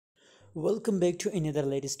Welcome back to another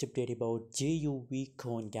latest update about JUV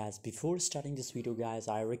coin, guys. Before starting this video, guys,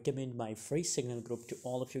 I recommend my free signal group to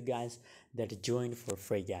all of you guys that join for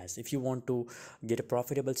free, guys. If you want to get a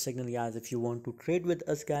profitable signal, guys, if you want to trade with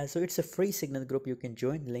us, guys, so it's a free signal group. You can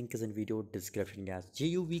join. Link is in video description, guys.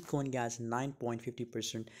 JUV coin, guys,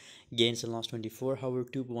 9.50% gains in last 24 hours.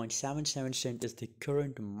 2.77 cent is the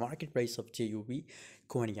current market price of JUV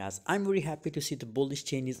coin, guys. I'm very happy to see the bullish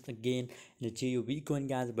changes again in the JUV coin,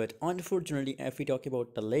 guys, but unfortunately if we talk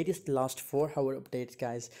about the latest last 4 hour updates,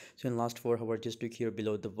 guys, so in last 4 hours, just look here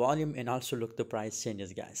below the volume and also look the price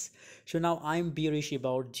changes, guys. So now I'm bearish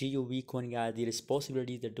about JUV coin, guys. There is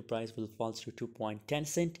possibility that the price will fall to 2.10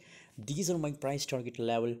 cent. These are my price target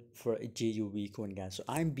level for JUV coin, guys. So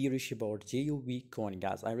I'm bearish about JUV coin,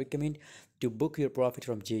 guys. I recommend to book your profit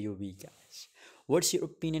from JUV, guys. What's your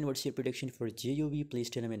opinion? What's your prediction for JUV? Please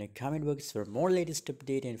tell them in the comment box. For more latest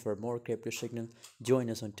update and for more crypto signal, join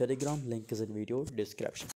us on Telegram. Link is in video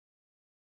description.